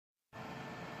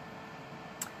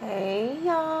Hey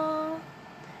y'all,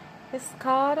 it's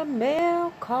called a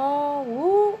mail call.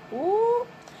 Woo woo.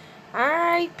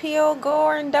 Alright, Peel,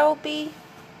 Gore, and Dopey.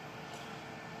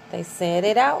 They sent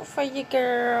it out for you,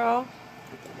 girl.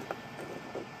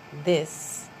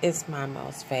 This is my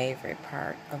most favorite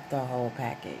part of the whole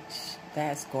package.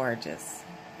 That's gorgeous.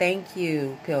 Thank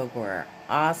you, Peel Gore.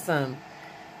 Awesome.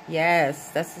 Yes,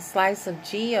 that's a slice of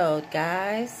geode,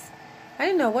 guys. I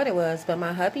didn't know what it was, but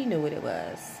my hubby knew what it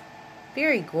was.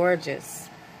 Very gorgeous.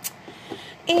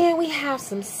 And we have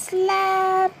some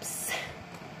slabs.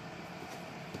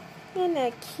 Isn't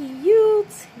that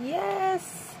cute?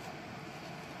 Yes.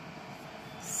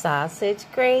 Sausage,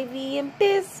 gravy, and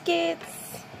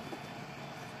biscuits.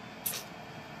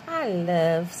 I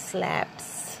love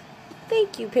slabs.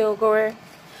 Thank you, Pilgor.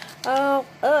 Oh,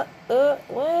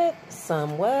 what?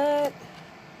 Some what?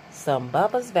 Some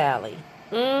Bubba's Valley.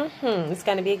 It's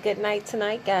going to be a good night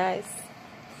tonight, guys.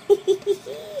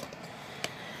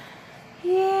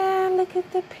 Yeah, look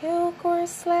at the Pilgor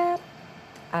slab.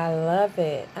 I love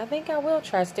it. I think I will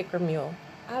try sticker mule.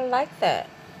 I like that.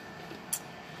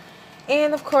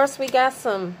 And of course we got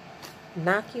some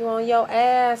knock you on your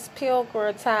ass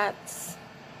Pilgor tots.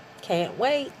 Can't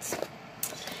wait.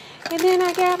 And then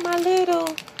I got my little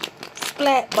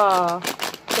splat ball.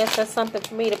 Guess that's something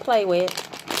for me to play with.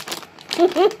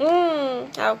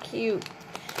 How cute.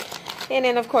 And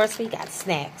then, of course, we got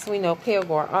snacks. We know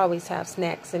Pilgor always have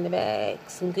snacks in the bag.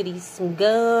 Some goodies, some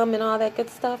gum, and all that good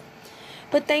stuff.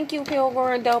 But thank you,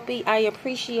 Pilgor and Dopey. I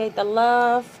appreciate the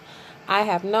love. I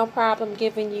have no problem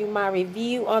giving you my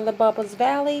review on the Bubba's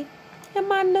Valley. And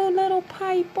my new little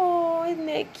pipe ball. Isn't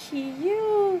that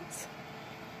cute?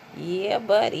 Yeah,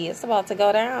 buddy. It's about to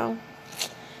go down.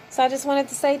 So I just wanted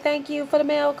to say thank you for the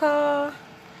mail call.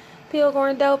 Pilgor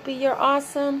and Dopey, you're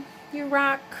awesome. You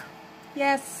rock.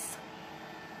 Yes.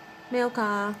 Mail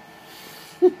call.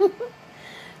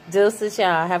 Deuces,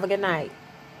 y'all. Have a good night.